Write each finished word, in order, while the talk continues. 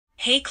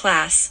Hey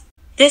class.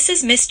 This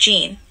is Miss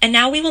Jean, and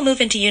now we will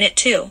move into Unit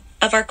 2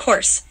 of our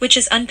course, which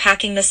is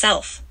Unpacking the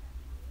Self.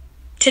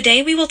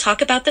 Today we will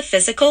talk about the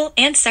physical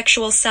and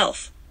sexual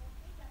self.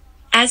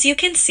 As you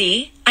can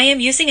see, I am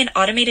using an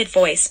automated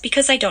voice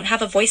because I don't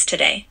have a voice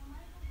today.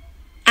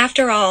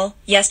 After all,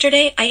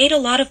 yesterday I ate a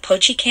lot of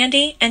pochi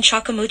candy and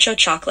chocomucho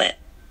chocolate.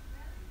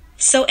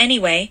 So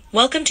anyway,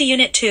 welcome to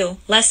Unit 2,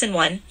 Lesson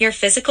 1, Your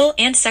Physical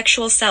and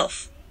Sexual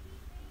Self.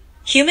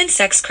 Human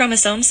sex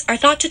chromosomes are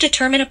thought to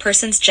determine a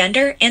person's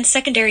gender and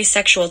secondary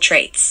sexual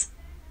traits.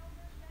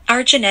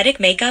 Our genetic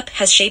makeup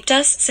has shaped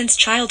us since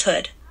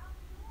childhood.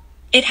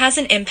 It has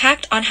an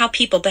impact on how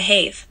people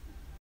behave.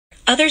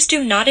 Others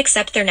do not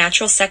accept their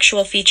natural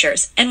sexual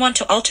features and want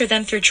to alter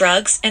them through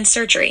drugs and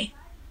surgery.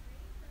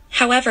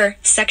 However,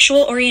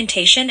 sexual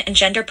orientation and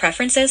gender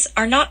preferences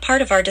are not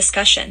part of our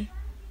discussion.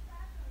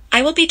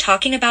 I will be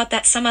talking about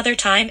that some other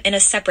time in a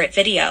separate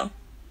video.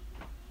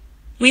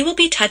 We will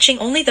be touching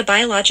only the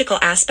biological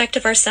aspect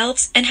of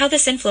ourselves and how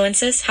this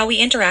influences how we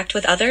interact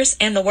with others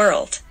and the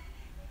world.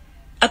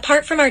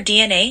 Apart from our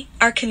DNA,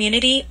 our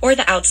community or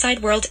the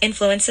outside world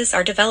influences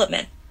our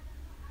development.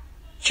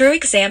 Through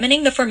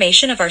examining the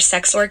formation of our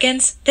sex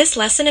organs, this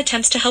lesson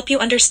attempts to help you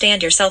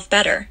understand yourself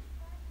better.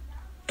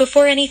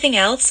 Before anything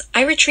else,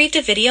 I retrieved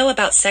a video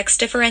about sex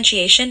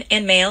differentiation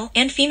in male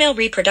and female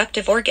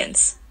reproductive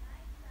organs.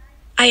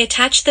 I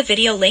attached the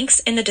video links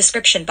in the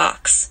description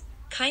box.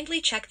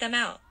 Kindly check them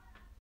out.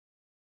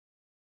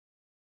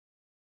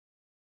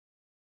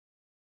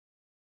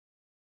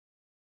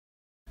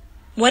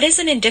 What is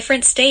an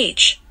indifferent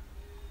stage?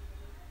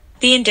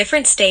 The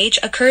indifferent stage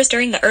occurs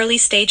during the early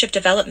stage of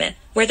development,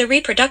 where the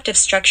reproductive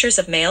structures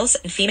of males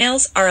and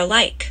females are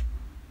alike.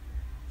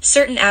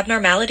 Certain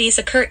abnormalities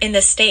occur in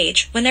this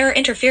stage when there are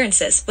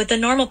interferences with the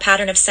normal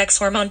pattern of sex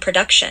hormone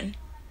production.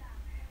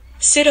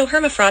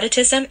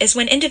 Pseudohermaphroditism is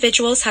when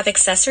individuals have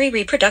accessory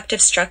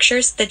reproductive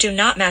structures that do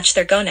not match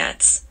their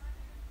gonads.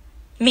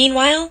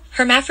 Meanwhile,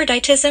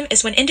 hermaphroditism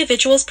is when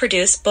individuals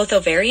produce both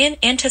ovarian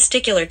and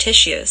testicular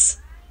tissues.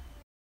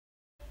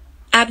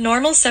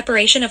 Abnormal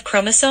separation of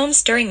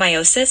chromosomes during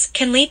meiosis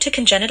can lead to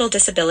congenital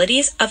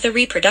disabilities of the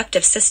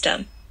reproductive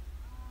system.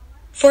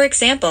 For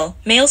example,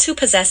 males who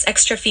possess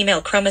extra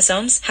female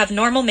chromosomes have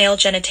normal male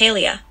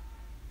genitalia.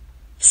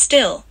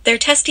 Still, their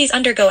testes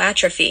undergo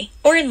atrophy,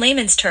 or in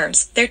layman's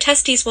terms, their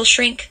testes will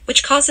shrink,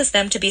 which causes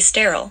them to be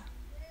sterile.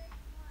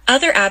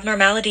 Other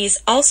abnormalities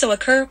also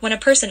occur when a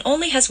person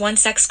only has one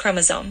sex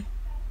chromosome.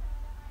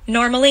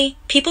 Normally,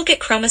 people get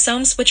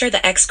chromosomes which are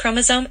the X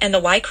chromosome and the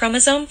Y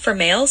chromosome for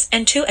males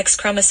and two X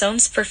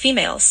chromosomes for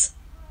females.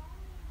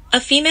 A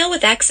female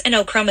with X and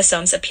O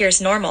chromosomes appears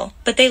normal,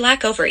 but they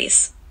lack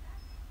ovaries.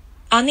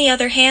 On the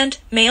other hand,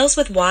 males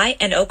with Y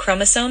and O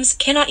chromosomes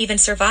cannot even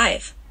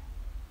survive.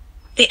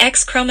 The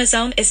X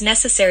chromosome is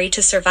necessary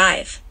to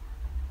survive.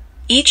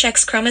 Each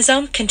X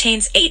chromosome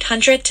contains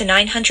 800 to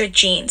 900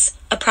 genes,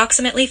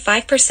 approximately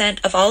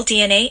 5% of all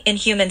DNA in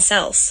human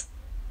cells.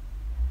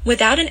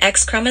 Without an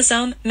X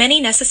chromosome, many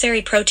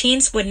necessary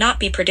proteins would not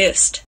be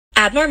produced.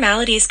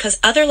 Abnormalities cause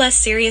other less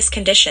serious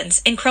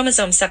conditions in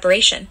chromosome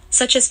separation,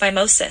 such as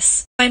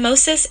phimosis.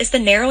 Phimosis is the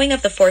narrowing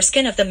of the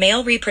foreskin of the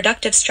male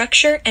reproductive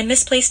structure and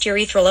misplaced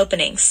urethral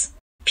openings.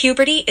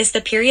 Puberty is the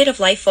period of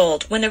life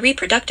old when the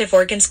reproductive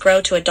organs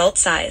grow to adult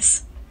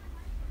size.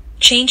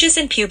 Changes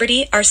in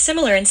puberty are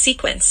similar in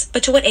sequence,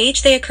 but to what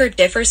age they occur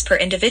differs per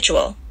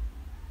individual.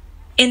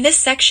 In this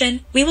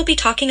section, we will be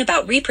talking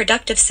about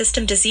reproductive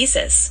system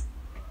diseases.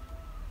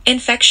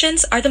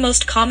 Infections are the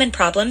most common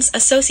problems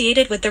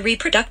associated with the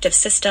reproductive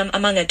system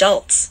among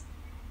adults.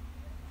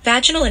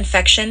 Vaginal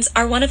infections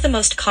are one of the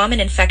most common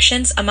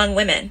infections among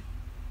women.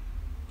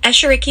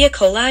 Escherichia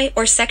coli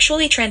or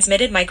sexually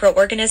transmitted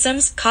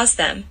microorganisms cause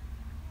them.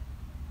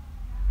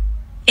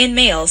 In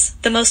males,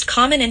 the most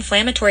common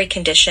inflammatory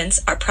conditions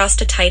are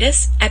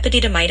prostatitis,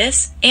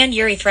 epididymitis, and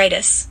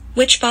urethritis,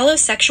 which follow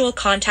sexual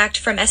contact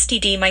from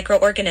STD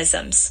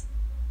microorganisms.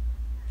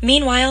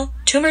 Meanwhile,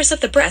 tumors of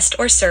the breast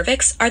or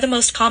cervix are the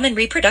most common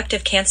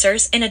reproductive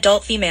cancers in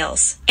adult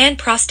females, and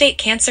prostate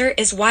cancer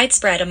is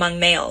widespread among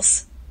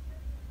males.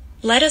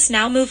 Let us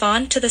now move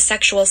on to the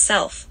sexual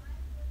self.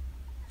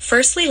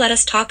 Firstly, let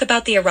us talk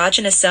about the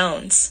erogenous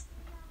zones.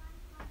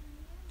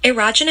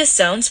 Erogenous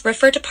zones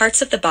refer to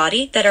parts of the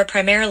body that are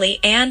primarily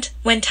and,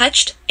 when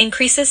touched,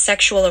 increases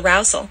sexual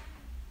arousal.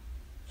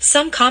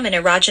 Some common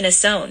erogenous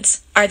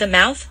zones are the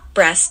mouth,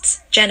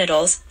 breasts,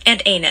 genitals,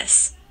 and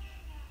anus.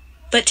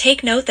 But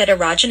take note that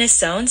erogenous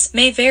zones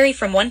may vary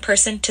from one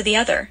person to the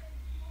other.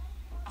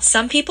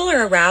 Some people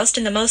are aroused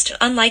in the most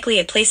unlikely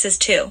of places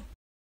too.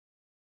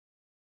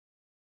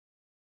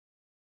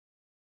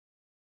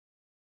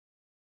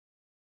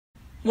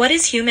 What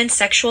is human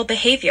sexual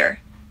behavior?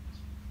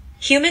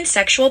 Human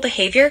sexual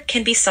behavior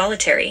can be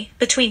solitary,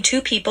 between two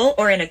people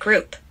or in a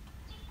group.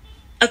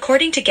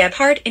 According to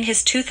Gebhard in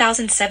his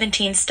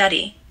 2017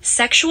 study,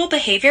 sexual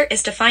behavior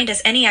is defined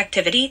as any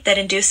activity that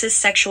induces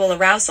sexual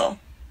arousal.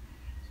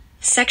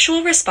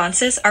 Sexual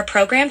responses are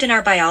programmed in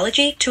our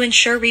biology to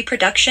ensure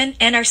reproduction,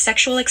 and our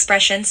sexual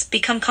expressions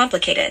become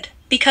complicated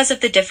because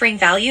of the differing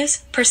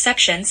values,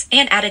 perceptions,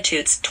 and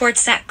attitudes toward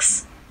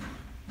sex.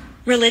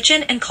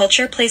 Religion and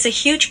culture plays a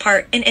huge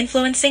part in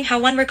influencing how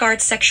one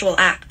regards sexual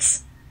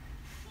acts.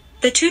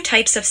 The two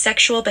types of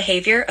sexual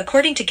behavior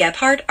according to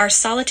Gebhard are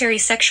solitary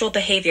sexual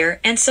behavior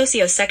and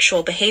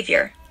sociosexual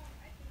behavior.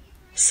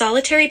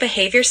 Solitary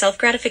behavior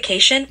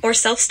self-gratification or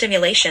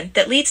self-stimulation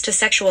that leads to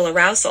sexual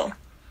arousal.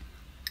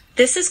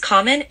 This is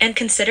common and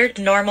considered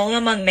normal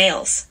among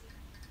males.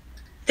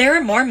 There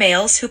are more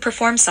males who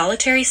perform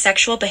solitary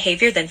sexual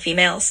behavior than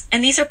females,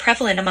 and these are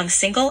prevalent among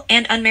single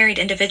and unmarried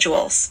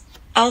individuals.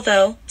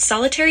 Although,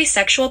 solitary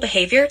sexual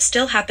behavior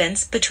still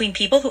happens between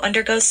people who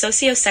undergo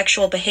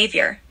sociosexual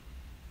behavior.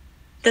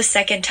 The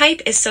second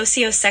type is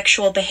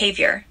sociosexual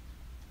behavior.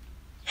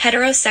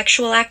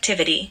 Heterosexual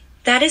activity.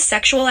 That is,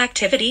 sexual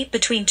activity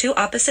between two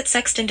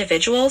opposite-sexed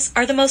individuals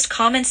are the most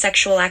common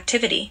sexual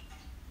activity.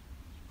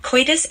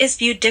 Coitus is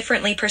viewed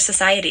differently per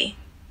society.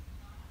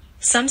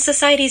 Some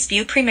societies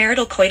view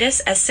premarital coitus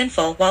as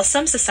sinful, while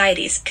some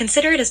societies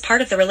consider it as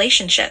part of the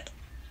relationship.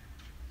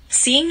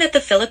 Seeing that the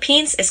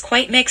Philippines is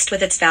quite mixed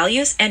with its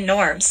values and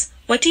norms,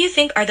 what do you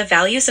think are the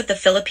values of the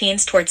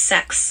Philippines towards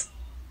sex?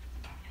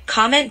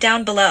 Comment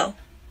down below.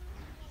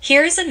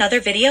 Here is another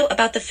video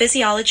about the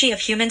physiology of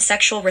human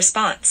sexual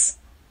response.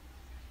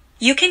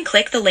 You can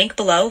click the link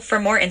below for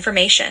more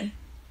information.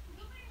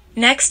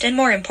 Next, and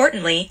more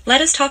importantly,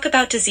 let us talk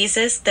about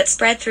diseases that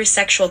spread through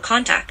sexual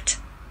contact.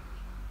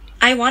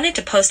 I wanted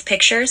to post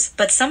pictures,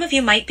 but some of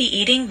you might be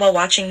eating while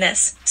watching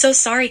this, so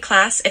sorry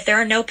class if there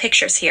are no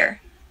pictures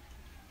here.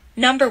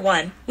 Number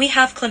 1, we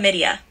have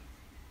chlamydia.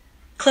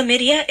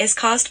 Chlamydia is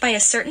caused by a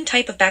certain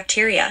type of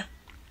bacteria.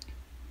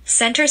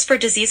 Centers for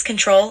Disease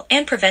Control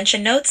and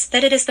Prevention notes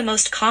that it is the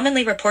most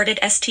commonly reported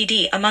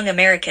STD among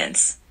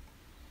Americans.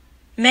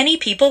 Many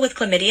people with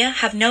chlamydia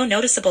have no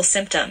noticeable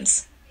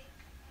symptoms.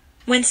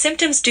 When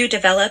symptoms do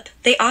develop,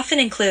 they often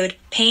include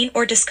pain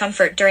or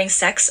discomfort during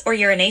sex or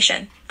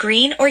urination,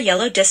 green or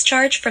yellow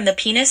discharge from the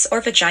penis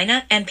or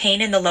vagina, and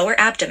pain in the lower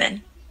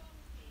abdomen.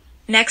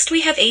 Next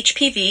we have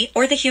HPV,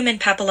 or the human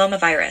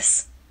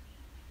papillomavirus.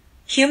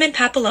 Human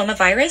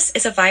papillomavirus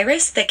is a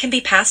virus that can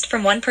be passed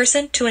from one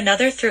person to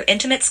another through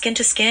intimate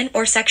skin-to-skin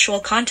or sexual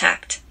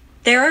contact.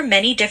 There are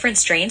many different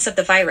strains of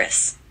the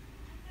virus.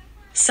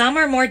 Some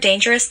are more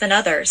dangerous than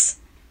others.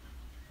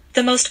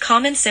 The most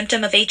common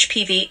symptom of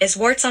HPV is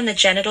warts on the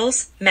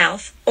genitals,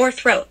 mouth, or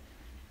throat.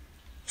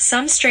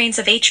 Some strains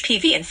of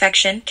HPV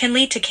infection can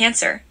lead to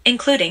cancer,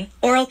 including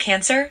oral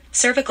cancer,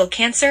 cervical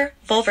cancer,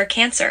 vulvar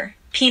cancer,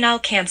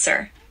 penile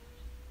cancer,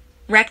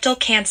 rectal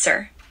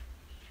cancer.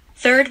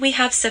 Third, we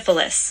have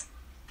syphilis.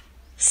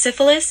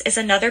 Syphilis is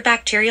another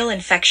bacterial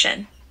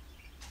infection.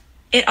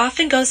 It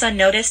often goes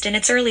unnoticed in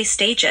its early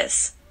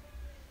stages.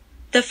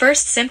 The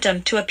first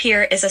symptom to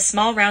appear is a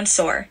small round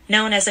sore,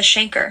 known as a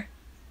chancre.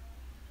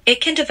 It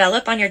can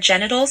develop on your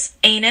genitals,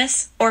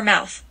 anus, or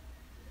mouth.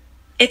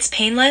 It's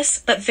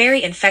painless but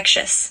very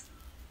infectious.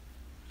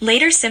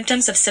 Later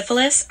symptoms of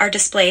syphilis are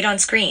displayed on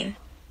screen.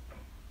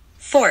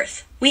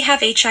 Fourth, we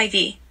have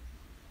HIV.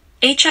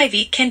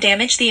 HIV can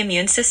damage the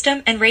immune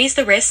system and raise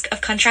the risk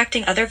of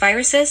contracting other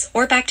viruses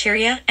or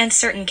bacteria and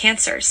certain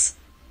cancers.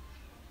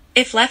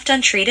 If left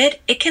untreated,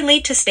 it can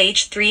lead to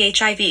stage 3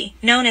 HIV,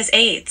 known as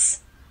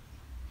AIDS.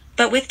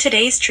 But with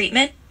today's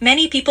treatment,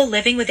 many people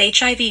living with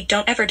HIV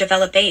don't ever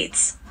develop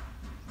AIDS.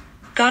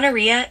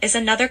 Gonorrhea is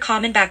another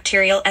common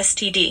bacterial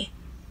STD.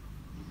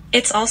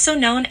 It's also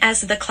known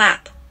as the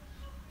clap.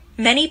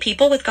 Many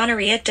people with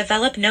gonorrhea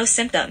develop no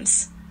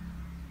symptoms.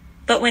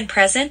 But when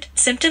present,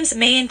 symptoms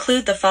may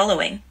include the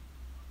following.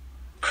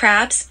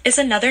 Crabs is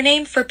another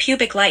name for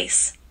pubic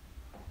lice.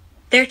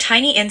 They're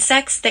tiny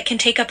insects that can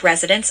take up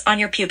residence on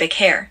your pubic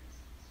hair.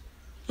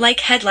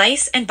 Like head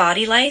lice and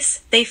body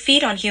lice, they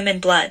feed on human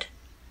blood.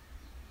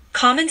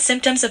 Common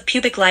symptoms of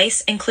pubic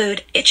lice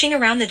include itching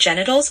around the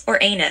genitals or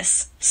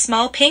anus,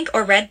 small pink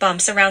or red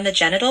bumps around the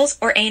genitals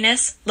or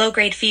anus,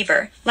 low-grade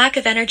fever, lack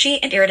of energy,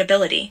 and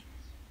irritability.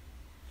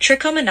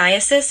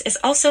 Trichomoniasis is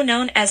also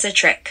known as a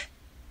trich.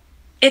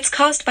 It's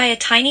caused by a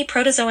tiny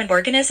protozoan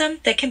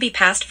organism that can be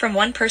passed from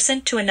one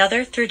person to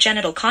another through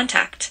genital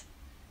contact.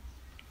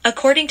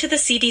 According to the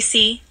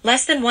CDC,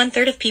 less than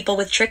 1/3 of people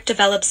with trich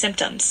develop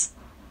symptoms.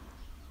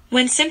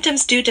 When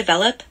symptoms do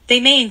develop, they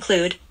may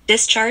include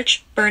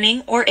discharge,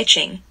 burning or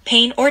itching,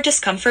 pain or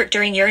discomfort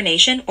during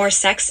urination or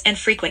sex, and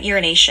frequent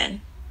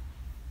urination.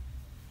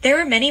 There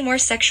are many more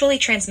sexually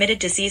transmitted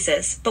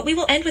diseases, but we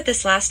will end with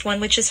this last one,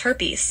 which is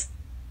herpes.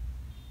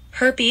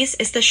 Herpes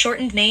is the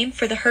shortened name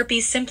for the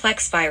herpes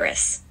simplex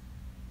virus.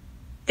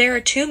 There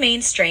are two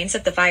main strains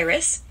of the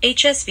virus,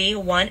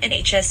 HSV-1 and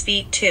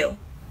HSV-2.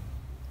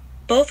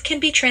 Both can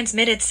be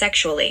transmitted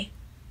sexually.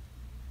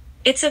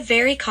 It's a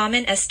very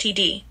common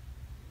STD.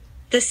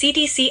 The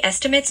CDC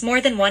estimates more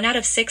than 1 out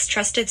of 6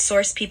 trusted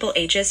source people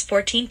ages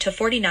 14 to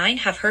 49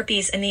 have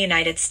herpes in the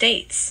United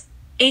States.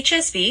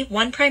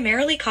 HSV-1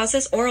 primarily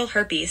causes oral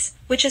herpes,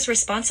 which is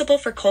responsible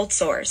for cold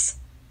sores.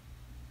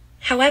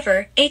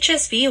 However,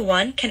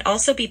 HSV-1 can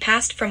also be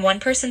passed from one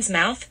person's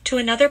mouth to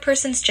another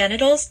person's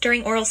genitals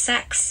during oral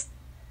sex.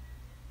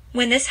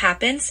 When this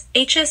happens,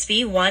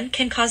 HSV-1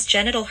 can cause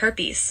genital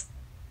herpes.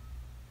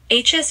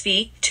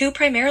 HSV-2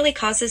 primarily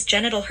causes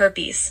genital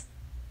herpes.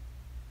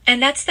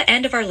 And that's the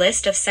end of our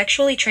list of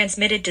sexually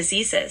transmitted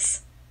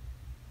diseases.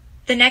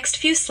 The next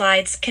few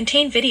slides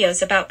contain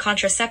videos about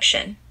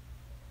contraception.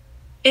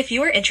 If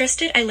you are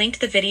interested, I linked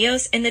the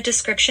videos in the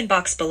description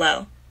box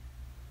below.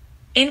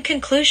 In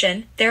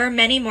conclusion, there are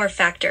many more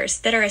factors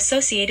that are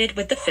associated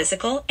with the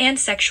physical and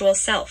sexual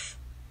self.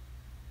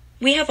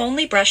 We have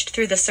only brushed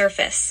through the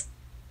surface.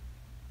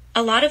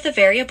 A lot of the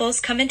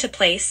variables come into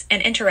place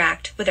and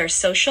interact with our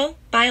social,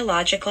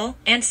 biological,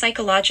 and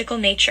psychological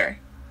nature.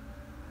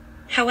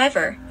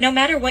 However, no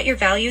matter what your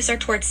values are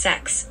towards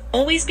sex,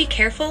 always be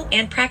careful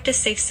and practice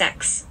safe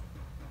sex.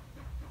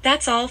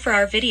 That's all for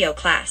our video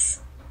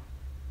class.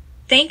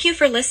 Thank you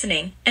for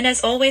listening, and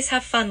as always,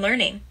 have fun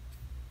learning.